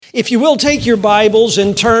If you will, take your Bibles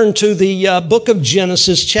and turn to the book of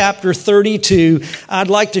Genesis, chapter 32. I'd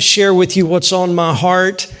like to share with you what's on my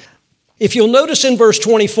heart. If you'll notice in verse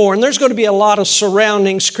 24, and there's going to be a lot of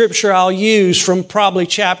surrounding scripture I'll use from probably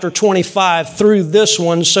chapter 25 through this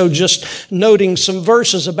one, so just noting some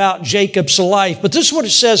verses about Jacob's life. But this is what it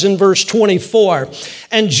says in verse 24.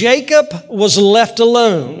 And Jacob was left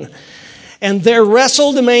alone, and there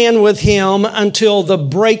wrestled a man with him until the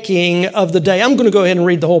breaking of the day. I'm going to go ahead and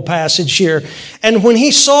read the whole passage here. And when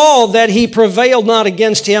he saw that he prevailed not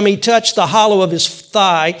against him, he touched the hollow of his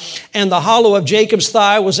thigh, and the hollow of Jacob's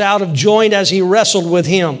thigh was out of joint as he wrestled with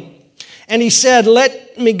him. And he said,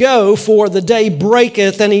 Let me go, for the day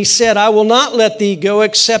breaketh. And he said, I will not let thee go,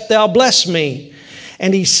 except thou bless me.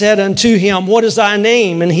 And he said unto him, What is thy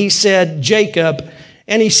name? And he said, Jacob.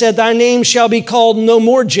 And he said, Thy name shall be called no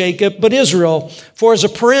more Jacob, but Israel. For as a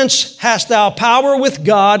prince hast thou power with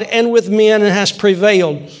God and with men, and hast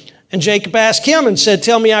prevailed. And Jacob asked him and said,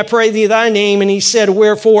 Tell me, I pray thee, thy name. And he said,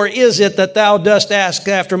 Wherefore is it that thou dost ask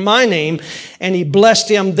after my name? And he blessed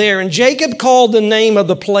him there. And Jacob called the name of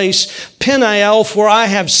the place Peniel, for I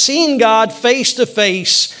have seen God face to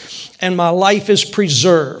face, and my life is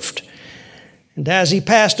preserved. And as he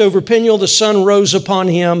passed over Peniel, the sun rose upon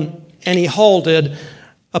him, and he halted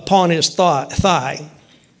upon his thigh.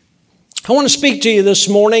 I want to speak to you this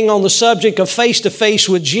morning on the subject of face-to-face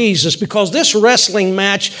with Jesus, because this wrestling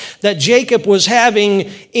match that Jacob was having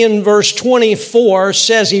in verse 24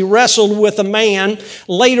 says he wrestled with a man.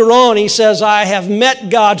 Later on, he says, I have met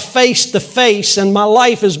God face-to-face and my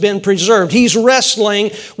life has been preserved. He's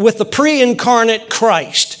wrestling with the pre-incarnate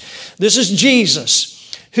Christ. This is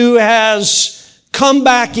Jesus, who has come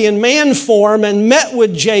back in man form and met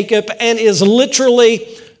with Jacob and is literally,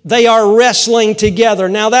 they are wrestling together.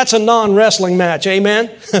 Now that's a non-wrestling match,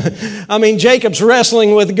 amen? I mean, Jacob's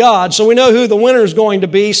wrestling with God, so we know who the winner is going to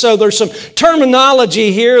be. So there's some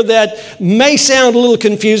terminology here that may sound a little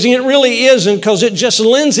confusing. It really isn't, because it just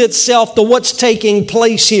lends itself to what's taking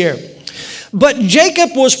place here. But Jacob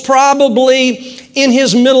was probably in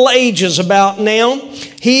his middle ages about now.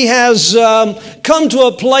 He has come to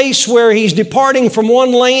a place where he's departing from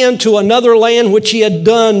one land to another land, which he had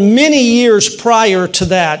done many years prior to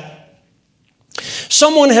that.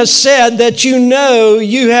 Someone has said that you know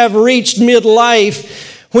you have reached midlife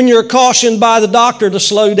when you're cautioned by the doctor to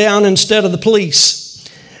slow down instead of the police.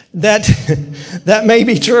 That may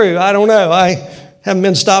be true. I don't know. I haven't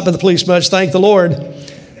been stopped by the police much, thank the Lord.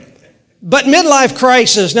 But midlife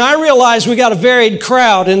crisis. Now I realize we got a varied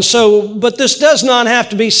crowd, but this does not have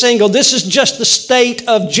to be single. This is just the state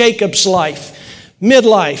of Jacob's life,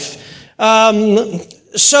 midlife.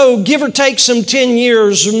 So give or take some 10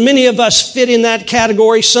 years, many of us fit in that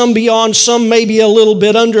category, some beyond, some maybe a little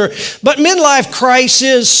bit under. But midlife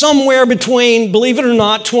crisis, somewhere between, believe it or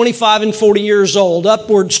not, 25 and 40 years old,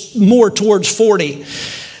 upwards more towards 40.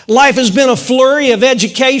 Life has been a flurry of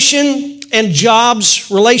education and jobs,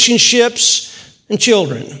 relationships, and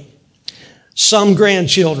children. Some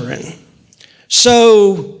grandchildren.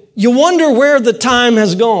 So you wonder where the time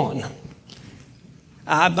has gone.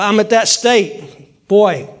 I'm at that state.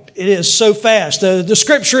 Boy, it is so fast. The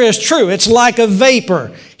scripture is true. It's like a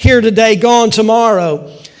vapor. Here today, gone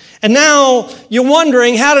tomorrow. And now you're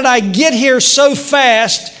wondering, how did I get here so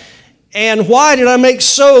fast? And why did I make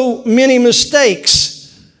so many mistakes?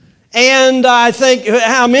 And I think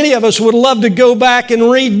how many of us would love to go back and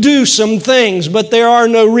redo some things, but there are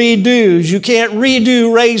no redos. You can't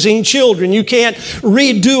redo raising children. You can't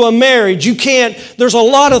redo a marriage. There's a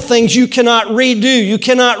lot of things you cannot redo. You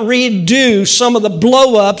cannot redo some of the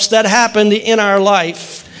blow-ups that happened in our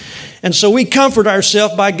life. And so we comfort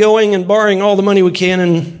ourselves by going and borrowing all the money we can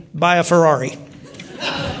and buy a Ferrari.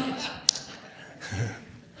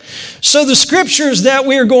 So the scriptures that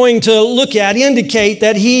we're going to look at indicate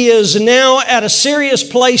that he is now at a serious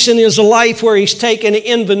place in his life where he's taken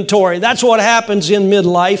inventory. That's what happens in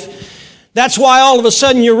midlife. That's why all of a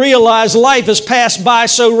sudden you realize life has passed by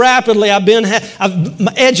so rapidly.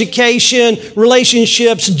 Education,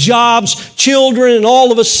 relationships, jobs, children, and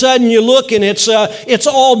all of a sudden you look and it's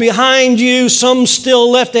all behind you, some still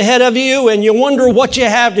left ahead of you, and you wonder what you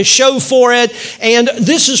have to show for it. And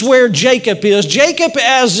this is where Jacob is. Jacob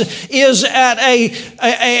is at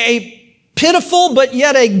a pitiful but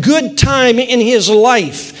yet a good time in his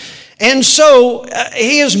life. And so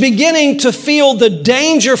he is beginning to feel the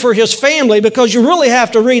danger for his family, because you really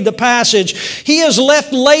have to read the passage. He has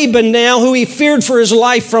left Laban now, who he feared for his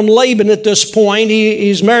life from Laban at this point.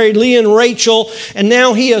 He's married Leah and Rachel, and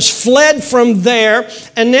now he has fled from there,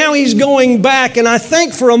 and now he's going back. And I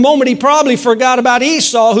think for a moment he probably forgot about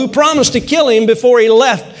Esau, who promised to kill him before he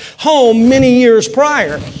left home many years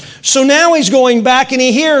prior. So now he's going back, and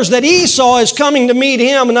he hears that Esau is coming to meet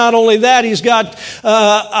him. And not only that, he's got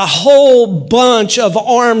a whole bunch of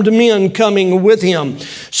armed men coming with him.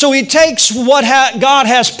 So he takes what God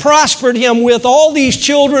has prospered him with, all these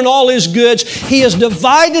children, all his goods. He has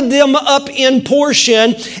divided them up in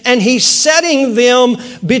portion, and he's setting them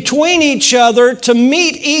between each other to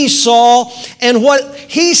meet Esau. And what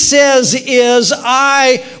he says is,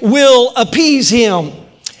 I will appease him.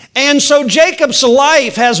 And so Jacob's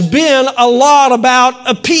life has been a lot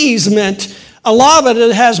about appeasement. A lot of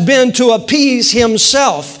it has been to appease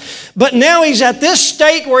himself. But now he's at this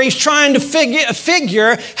state where he's trying to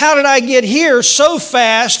figure, how did I get here so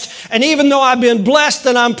fast? And even though I've been blessed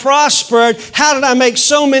and I'm prospered, how did I make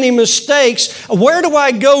so many mistakes? Where do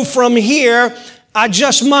I go from here? I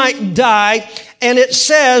just might die. And it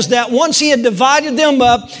says that once he had divided them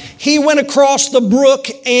up, he went across the brook,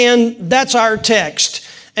 and that's our text.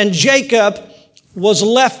 And Jacob was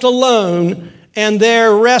left alone, and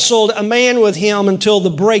there wrestled a man with him until the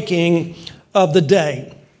breaking of the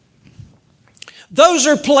day. Those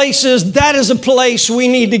are places, that is a place we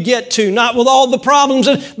need to get to, not with all the problems,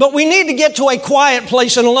 but we need to get to a quiet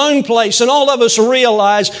place, an alone place. And all of us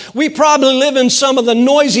realize we probably live in some of the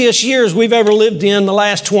noisiest years we've ever lived in the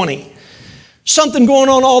last 20. Something going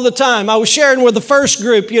on all the time. I was sharing with the first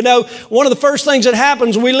group, one of the first things that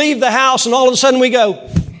happens, we leave the house and all of a sudden we go,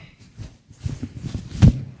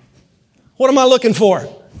 what am I looking for? I'm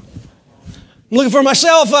looking for my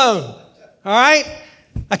cell phone. All right?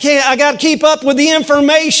 I got to keep up with the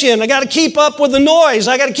information. I got to keep up with the noise.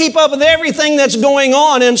 I got to keep up with everything that's going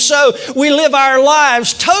on. And so we live our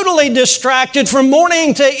lives totally distracted from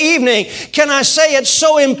morning to evening. Can I say it's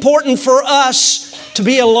so important for us to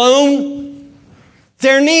be alone?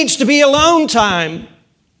 There needs to be alone time.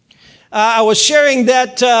 I was sharing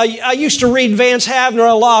that I used to read Vance Havner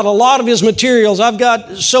a lot of his materials. I've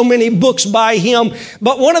got so many books by him.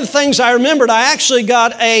 But one of the things I remembered, I actually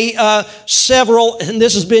got several, and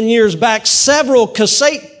this has been years back, several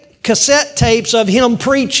cassette tapes of him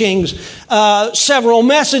preaching several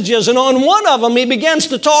messages. And on one of them, he begins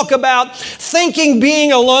to talk about thinking,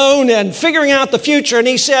 being alone, and figuring out the future. And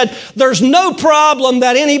he said, there's no problem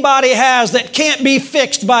that anybody has that can't be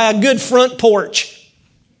fixed by a good front porch.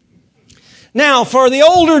 Now, for the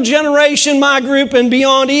older generation, my group and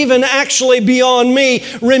beyond, even actually beyond me,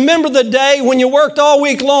 remember the day when you worked all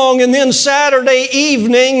week long and then Saturday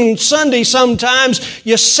evening and Sunday sometimes,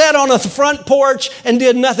 you sat on a front porch and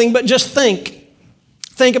did nothing but just think.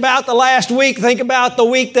 Think about the last week, think about the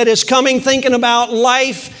week that is coming, thinking about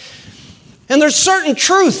life. And there's certain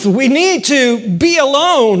truth. We need to be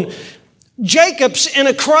alone. Jacob's in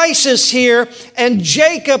a crisis here, and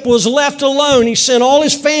Jacob was left alone. He sent all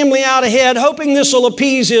his family out ahead, hoping this will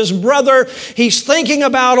appease his brother. He's thinking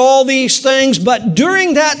about all these things, but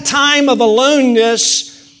during that time of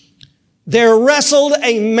aloneness, there wrestled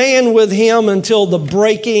a man with him until the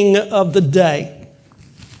breaking of the day.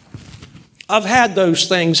 I've had those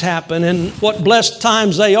things happen, and what blessed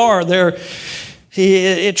times they are.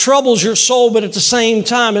 It troubles your soul, but at the same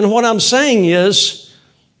time, and what I'm saying is,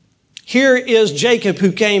 here is Jacob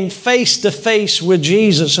who came face to face with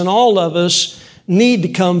Jesus, and all of us need to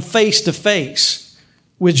come face to face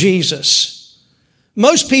with Jesus.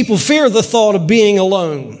 Most people fear the thought of being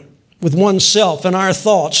alone with oneself and our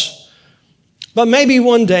thoughts. But maybe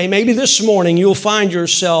one day, maybe this morning, you'll find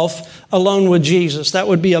yourself alone with Jesus. That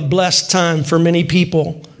would be a blessed time for many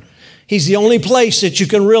people. He's the only place that you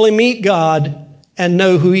can really meet God and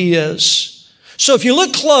know who He is. So if you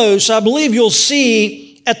look close, I believe you'll see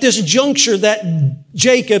at this juncture that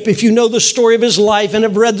Jacob, if you know the story of his life and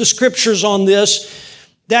have read the scriptures on this,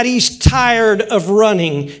 that he's tired of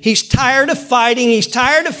running. He's tired of fighting. He's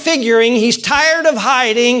tired of figuring. He's tired of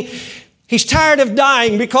hiding. He's tired of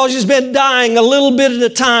dying, because he's been dying a little bit at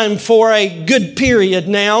a time for a good period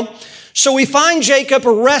now. So we find Jacob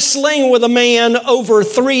wrestling with a man over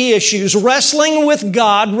three issues, wrestling with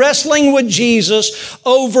God, wrestling with Jesus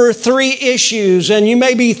over three issues. And you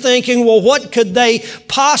may be thinking, well, what could they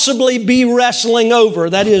possibly be wrestling over?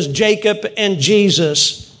 That is Jacob and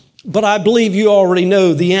Jesus. But I believe you already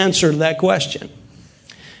know the answer to that question.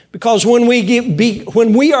 Because when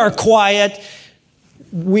we are quiet,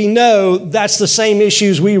 we know that's the same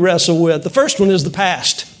issues we wrestle with. The first one is the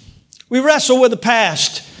past. We wrestle with the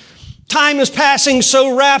past. Time is passing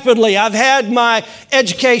so rapidly. I've had my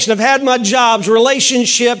education, I've had my jobs,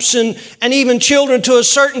 relationships, and even children to a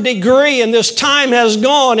certain degree, and this time has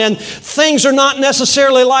gone, and things are not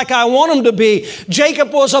necessarily like I want them to be.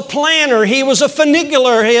 Jacob was a planner. He was a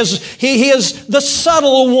finagler. He is the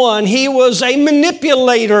subtle one. He was a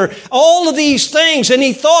manipulator. All of these things, and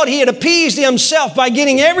he thought he had appeased himself by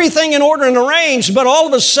getting everything in order and arranged, but all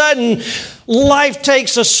of a sudden, life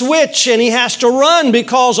takes a switch and he has to run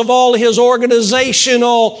because of all his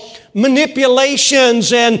organizational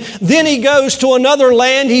manipulations. And then he goes to another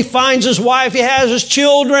land. He finds his wife. He has his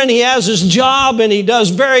children. He has his job, and he does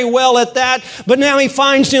very well at that. But now he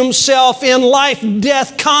finds himself in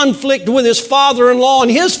life-death conflict with his father-in-law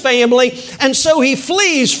and his family. And so he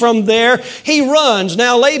flees from there. He runs.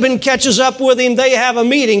 Now Laban catches up with him. They have a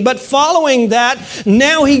meeting. But following that,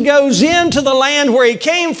 now he goes into the land where he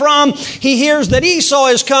came from. He hears that Esau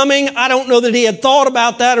is coming. I don't know that he had thought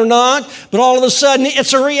about that or not, but all of a sudden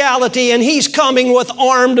it's a reality. And he's coming with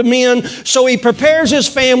armed men. So he prepares his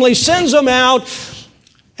family, sends them out,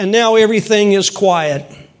 and now everything is quiet.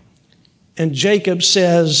 And Jacob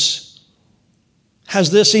says,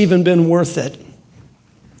 has this even been worth it?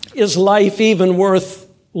 Is life even worth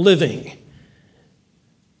living?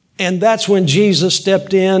 And that's when Jesus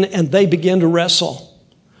stepped in and they began to wrestle.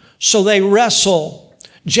 So they wrestle.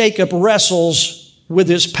 Jacob wrestles with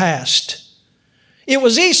his past. It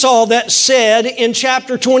was Esau that said in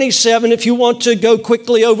chapter 27, if you want to go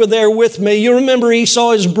quickly over there with me, you remember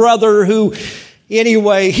Esau, his brother, who,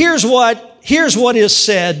 anyway, here's what is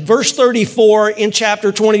said. Verse 34 in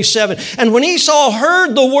chapter 27. And when Esau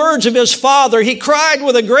heard the words of his father, he cried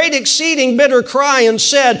with a great exceeding bitter cry and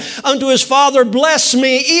said unto his father, bless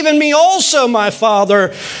me, even me also, my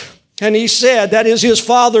father. And he said, that is, his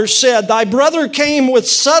father said, thy brother came with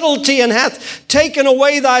subtlety and hath taken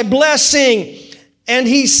away thy blessing. And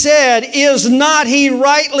he said, is not he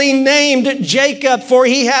rightly named Jacob? For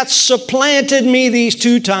he hath supplanted me these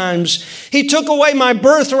 2 times. He took away my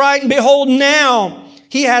birthright, and behold, now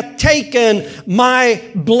he hath taken my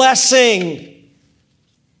blessing.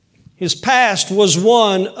 His past was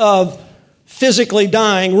one of physically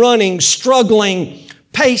dying, running, struggling,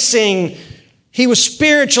 pacing. He was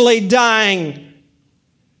spiritually dying.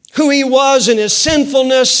 Who he was in his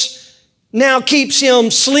sinfulness now keeps him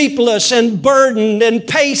sleepless and burdened and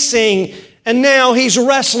pacing. And now he's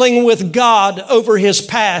wrestling with God over his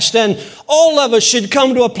past. And all of us should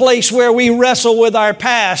come to a place where we wrestle with our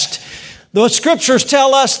past. The scriptures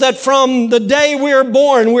tell us that from the day we're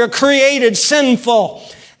born, we're created sinful.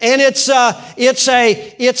 And it's a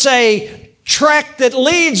track that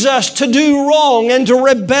leads us to do wrong and to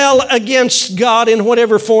rebel against God in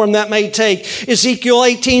whatever form that may take. Ezekiel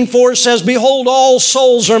 18:4 says, behold, all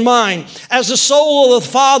souls are mine. As the soul of the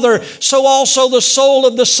Father, so also the soul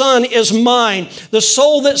of the Son is mine. The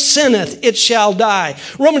soul that sinneth, it shall die.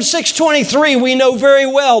 Romans 6:23, we know very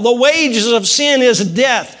well, the wages of sin is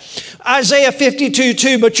death. Isaiah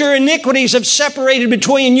 52:2, but your iniquities have separated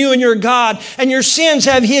between you and your God, and your sins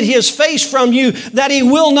have hid his face from you, that he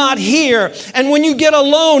will not hear. And when you get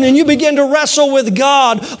alone and you begin to wrestle with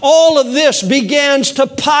God, all of this begins to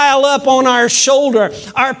pile up on our shoulder.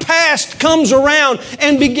 Our past comes around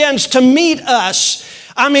and begins to meet us.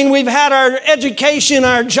 I mean, we've had our education,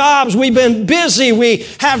 our jobs, we've been busy, we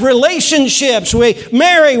have relationships, we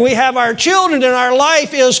marry, we have our children, and our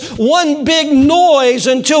life is one big noise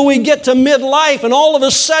until we get to midlife, and all of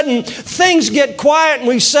a sudden things get quiet and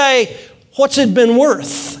we say, what's it been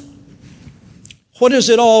worth? What does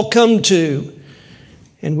it all come to?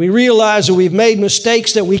 And we realize that we've made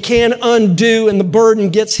mistakes that we can't undo, and the burden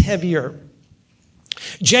gets heavier.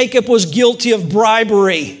 Jacob was guilty of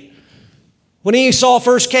bribery. When Esau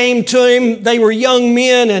first came to him, they were young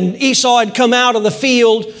men, and Esau had come out of the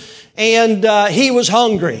field, and he was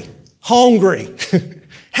hungry,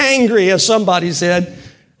 hangry, as somebody said.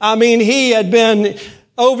 I mean, he had been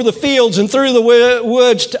over the fields and through the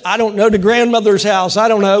woods, to grandmother's house, I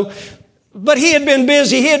don't know. But he had been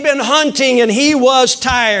busy, he had been hunting, and he was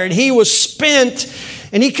tired, he was spent.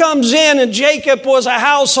 And he comes in, and Jacob was a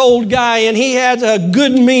household guy, and he had a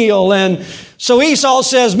good meal. And so Esau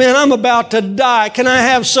says, man, I'm about to die. Can I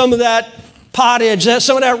have some of that pottage,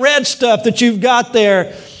 some of that red stuff that you've got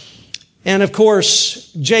there? And of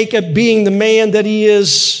course, Jacob, being the man that he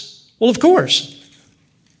is, well, of course,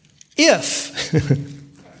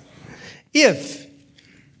 if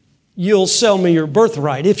you'll sell me your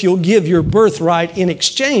birthright, if you'll give your birthright in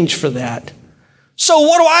exchange for that. So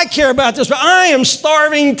what do I care about this? But I am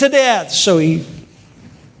starving to death. So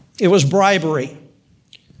it was bribery.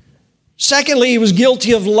 Secondly, he was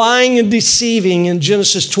guilty of lying and deceiving in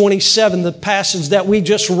Genesis 27, the passage that we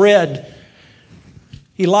just read.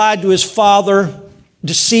 He lied to his father,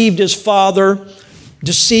 deceived his brother.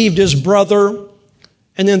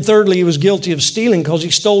 And then thirdly, he was guilty of stealing because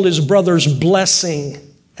he stole his brother's blessing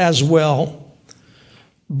as well.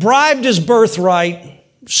 Bribed his birthright,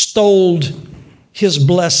 stole his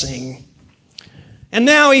blessing. And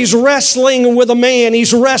now he's wrestling with a man.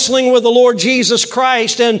 He's wrestling with the Lord Jesus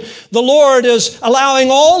Christ. And the Lord is allowing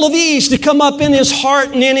all of these to come up in his heart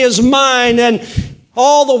and in his mind. And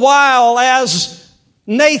all the while, as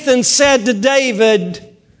Nathan said to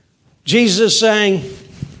David, Jesus saying,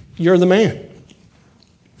 "You're the man.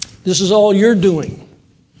 This is all you're doing."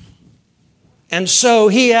 And so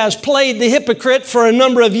he has played the hypocrite for a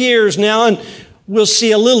number of years now, and we'll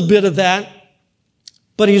see a little bit of that.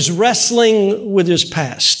 But he's wrestling with his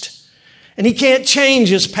past. And he can't change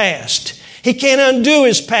his past. He can't undo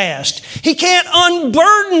his past. He can't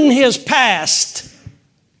unburden his past.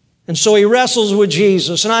 And so he wrestles with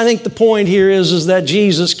Jesus. And I think the point here is that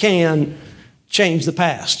Jesus can change the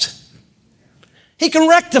past. He can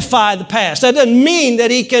rectify the past. That doesn't mean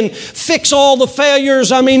that he can fix all the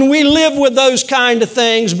failures. I mean, we live with those kind of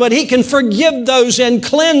things, but he can forgive those and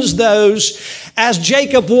cleanse those. As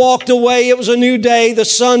Jacob walked away, it was a new day. The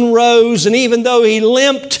sun rose, and even though he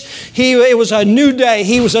limped, it was a new day.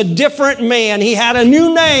 He was a different man. He had a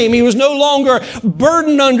new name. He was no longer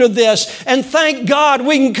burdened under this. And thank God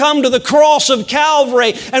we can come to the cross of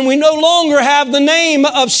Calvary, and we no longer have the name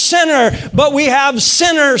of sinner, but we have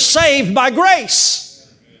sinner saved by grace.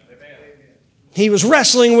 He was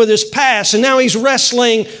wrestling with his past, and now he's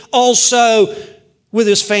wrestling also with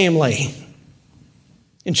his family.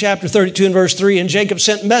 In chapter 32 and verse 3, "And Jacob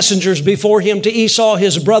sent messengers before him to Esau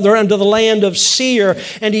his brother unto the land of Seir,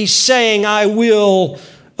 and he's saying, I will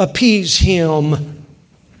appease him."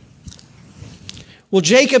 Well,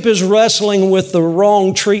 Jacob is wrestling with the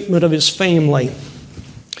wrong treatment of his family.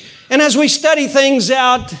 And as we study things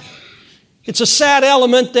out, it's a sad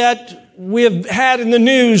element that we've had in the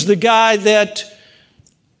news, the guy that,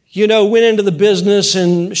 went into the business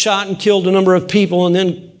and shot and killed a number of people and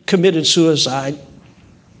then committed suicide.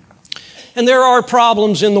 And there are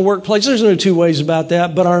problems in the workplace. There's no two ways about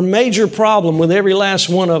that. But our major problem with every last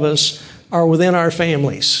one of us are within our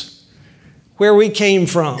families. Where we came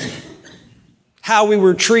from. How we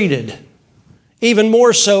were treated. Even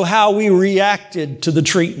more so, how we reacted to the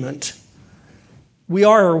treatment. We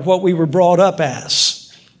are what we were brought up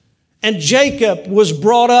as. And Jacob was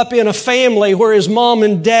brought up in a family where his mom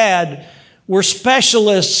and dad were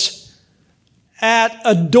specialists at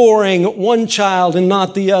adoring one child and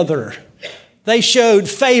not the other. They showed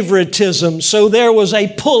favoritism, so there was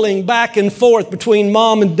a pulling back and forth between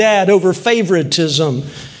mom and dad over favoritism.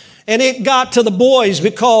 And it got to the boys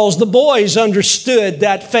because the boys understood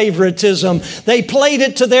that favoritism. They played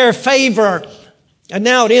it to their favor. And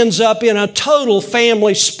now it ends up in a total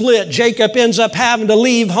family split. Jacob ends up having to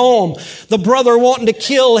leave home. The brother wanting to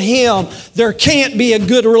kill him. There can't be a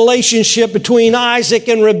good relationship between Isaac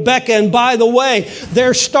and Rebekah. And by the way,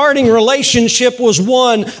 their starting relationship was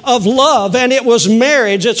one of love, and it was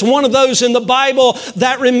marriage. It's one of those in the Bible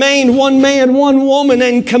that remained one man, one woman,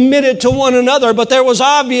 and committed to one another. But there was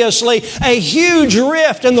obviously a huge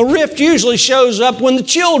rift, and the rift usually shows up when the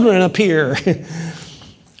children appear.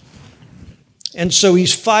 And so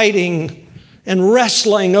he's fighting and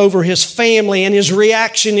wrestling over his family and his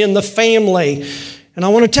reaction in the family. And I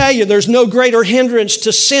want to tell you, there's no greater hindrance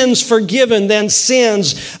to sins forgiven than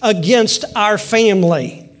sins against our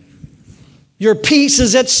family. Your peace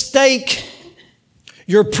is at stake.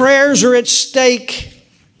 Your prayers are at stake.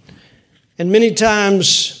 And many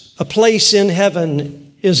times, a place in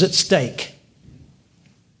heaven is at stake.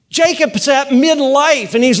 Jacob's at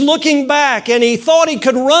midlife, and he's looking back, and he thought he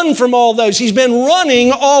could run from all those. He's been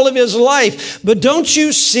running all of his life. But don't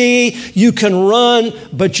you see, you can run,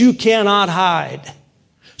 but you cannot hide.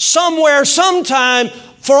 Somewhere, sometime,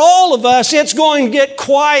 for all of us, it's going to get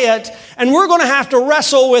quiet, and we're going to have to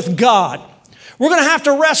wrestle with God. We're going to have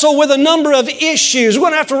to wrestle with a number of issues. We're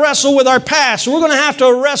going to have to wrestle with our past. We're going to have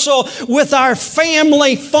to wrestle with our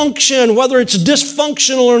family function, whether it's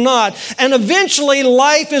dysfunctional or not. And eventually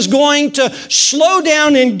life is going to slow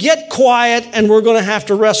down and get quiet, and we're going to have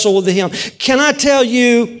to wrestle with Him. Can I tell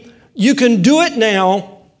you, you can do it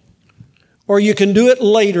now, or you can do it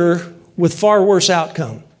later with far worse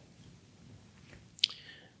outcome.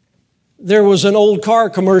 There was an old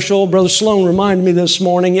car commercial. Brother Sloan reminded me this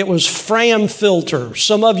morning. It was Fram Filter.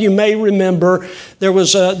 Some of you may remember there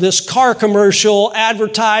was this car commercial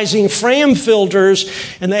advertising Fram filters,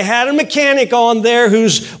 and they had a mechanic on there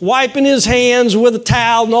who's wiping his hands with a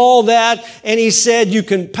towel and all that, and he said, "You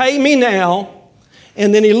can pay me now."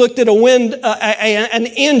 And then he looked at an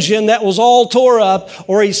engine that was all tore up,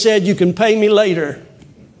 or he said, "You can pay me later.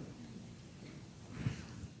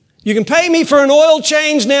 You can pay me for an oil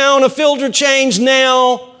change now and a filter change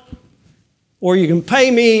now, or you can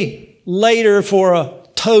pay me later for a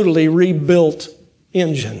totally rebuilt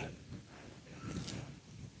engine."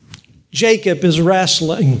 Jacob is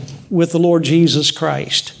wrestling with the Lord Jesus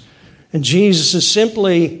Christ. And Jesus is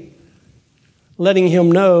simply letting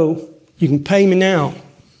him know, you can pay me now,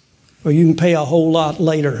 or you can pay a whole lot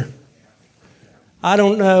later. I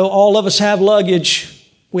don't know. All of us have luggage.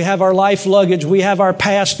 We have our life luggage. We have our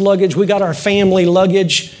past luggage. We got our family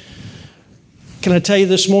luggage. Can I tell you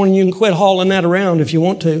this morning, you can quit hauling that around if you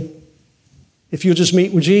want to. If you'll just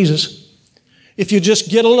meet with Jesus. If you just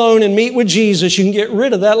get alone and meet with Jesus, you can get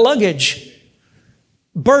rid of that luggage.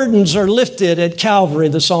 Burdens are lifted at Calvary,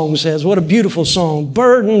 the song says. What a beautiful song.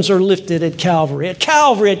 Burdens are lifted at Calvary. At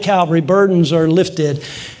Calvary, burdens are lifted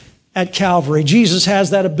at Calvary. Jesus has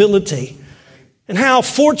that ability. And how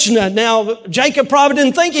fortunate. Now, Jacob probably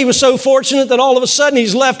didn't think he was so fortunate that all of a sudden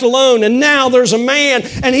he's left alone. And now there's a man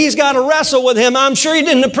and he's got to wrestle with him. I'm sure he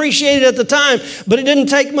didn't appreciate it at the time, but it didn't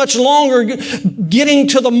take much longer getting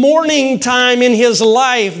to the morning time in his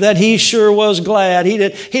life that he sure was glad. He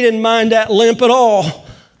didn't mind that limp at all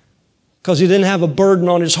because he didn't have a burden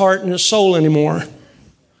on his heart and his soul anymore.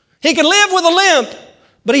 He could live with a limp,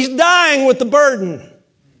 but he's dying with the burden.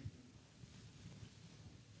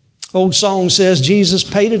 Old song says, Jesus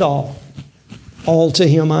paid it all to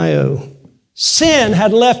him I owe. Sin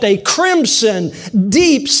had left a crimson,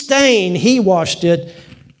 deep stain. He washed it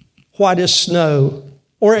white as snow.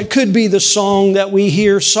 Or it could be the song that we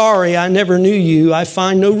hear, sorry, I never knew you. I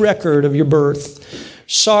find no record of your birth.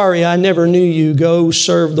 Sorry, I never knew you. Go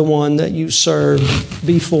serve the one that you served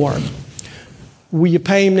before. Will you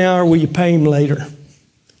pay him now or will you pay him later?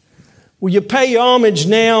 Will you pay homage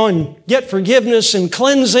now and get forgiveness and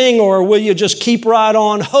cleansing, or will you just keep right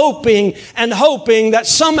on hoping and hoping that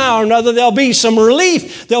somehow or another there'll be some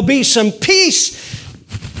relief, there'll be some peace,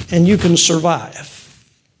 and you can survive?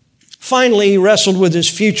 Finally, he wrestled with his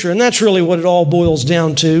future, and that's really what it all boils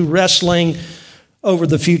down to, wrestling over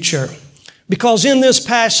the future. Because in this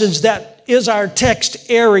passage that is our text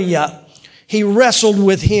area, he wrestled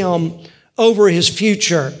with him over his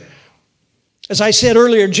future. As I said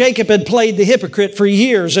earlier, Jacob had played the hypocrite for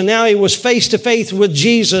years, and now he was face to face with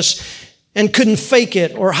Jesus and couldn't fake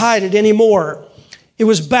it or hide it anymore. It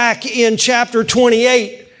was back in chapter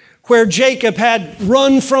 28 where Jacob had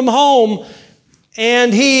run from home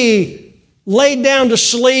and he laid down to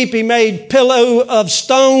sleep. He made pillow of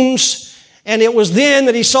stones, and it was then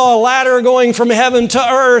that he saw a ladder going from heaven to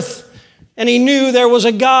earth. And he knew there was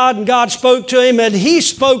a God, and God spoke to him, and he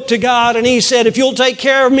spoke to God, and he said, if you'll take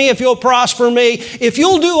care of me, if you'll prosper me, if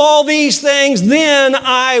you'll do all these things, then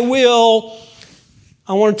I will.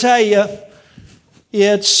 I want to tell you,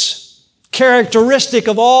 it's characteristic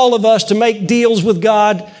of all of us to make deals with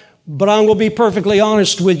God, but I'm going to be perfectly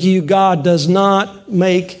honest with you, God does not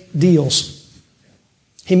make deals.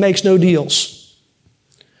 He makes no deals.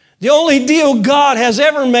 The only deal God has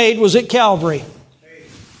ever made was at Calvary.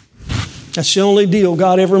 That's the only deal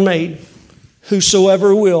God ever made.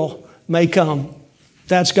 Whosoever will may come.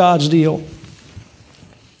 That's God's deal.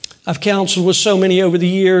 I've counseled with so many over the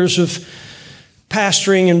years of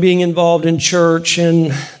pastoring and being involved in church,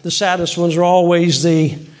 and the saddest ones are always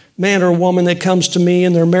the man or woman that comes to me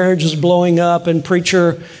and their marriage is blowing up, and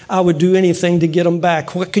preacher, I would do anything to get them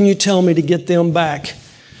back. What can you tell me to get them back?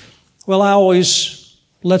 Well, I always,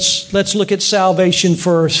 let's look at salvation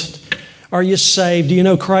first. Are you saved? Do you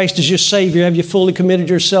know Christ is your Savior? Have you fully committed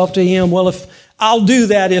yourself to Him? Well, if I'll do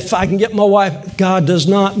that if I can get my wife. God does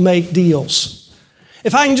not make deals.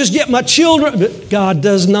 If I can just get my children, God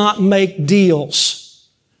does not make deals.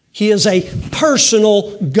 He is a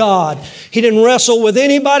personal God. He didn't wrestle with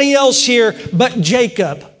anybody else here but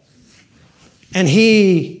Jacob. And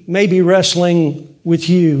He may be wrestling with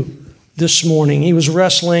you this morning. He was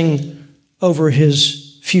wrestling over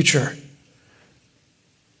his future.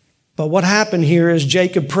 But what happened here is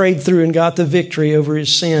Jacob prayed through and got the victory over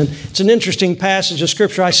his sin. It's an interesting passage of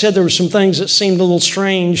Scripture. I said there were some things that seemed a little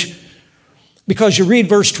strange because you read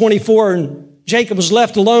verse 24, and Jacob was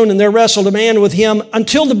left alone, and there wrestled a man with him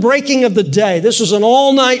until the breaking of the day. This was an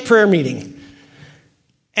all-night prayer meeting.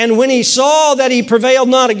 And when he saw that he prevailed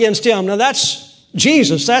not against him. Now that's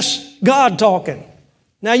Jesus. That's God talking.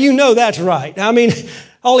 Now you know that's right. I mean,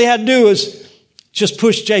 all he had to do was just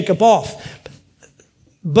push Jacob off.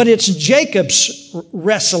 But it's Jacob's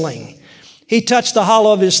wrestling. He touched the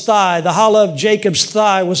hollow of his thigh. The hollow of Jacob's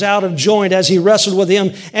thigh was out of joint as he wrestled with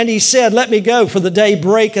him. And he said, let me go, for the day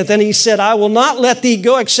breaketh. And he said, I will not let thee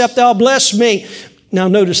go except thou bless me. Now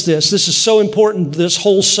notice this. This is so important, this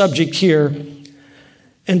whole subject here.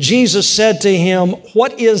 And Jesus said to him,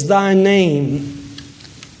 what is thy name?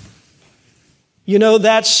 You know,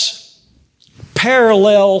 that's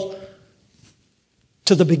parallel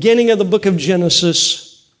to the beginning of the book of Genesis,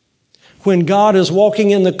 when God is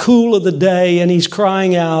walking in the cool of the day and he's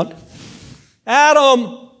crying out,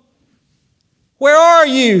 Adam, where are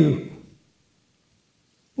you?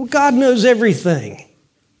 Well, God knows everything.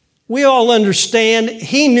 We all understand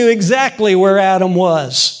he knew exactly where Adam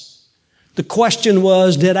was. The question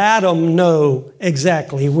was, did Adam know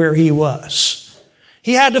exactly where he was?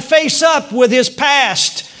 He had to face up with his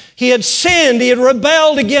past. He had sinned. He had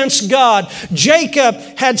rebelled against God. Jacob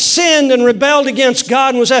had sinned and rebelled against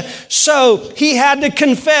God. So he had to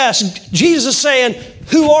confess. Jesus saying,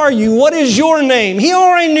 who are you? What is your name? He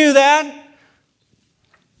already knew that.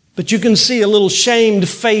 But you can see a little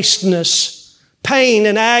shamefacedness, pain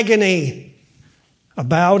and agony, a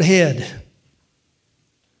bowed head.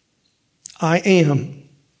 I am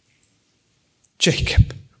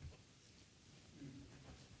Jacob.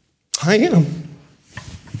 I am.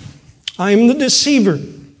 I am the deceiver.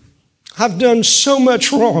 I've done so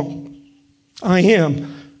much wrong. I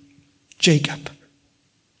am Jacob.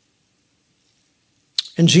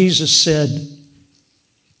 And Jesus said,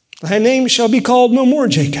 thy name shall be called no more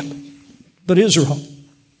Jacob, but Israel.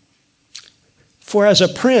 For as a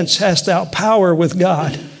prince hast thou power with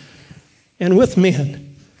God and with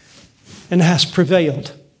men, and hast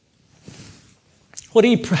prevailed. What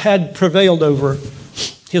he had prevailed over,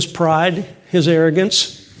 his pride, his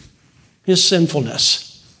arrogance, his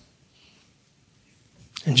sinfulness.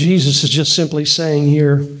 And Jesus is just simply saying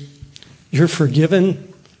here, you're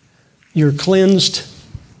forgiven, you're cleansed,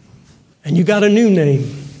 and you got a new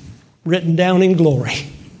name written down in glory.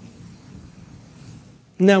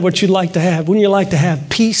 Isn't that what you'd like to have? Wouldn't you like to have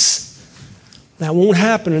peace? That won't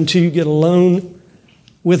happen until you get alone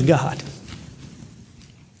with God.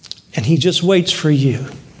 And he just waits for you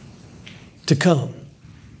to come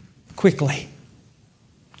quickly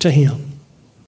to him.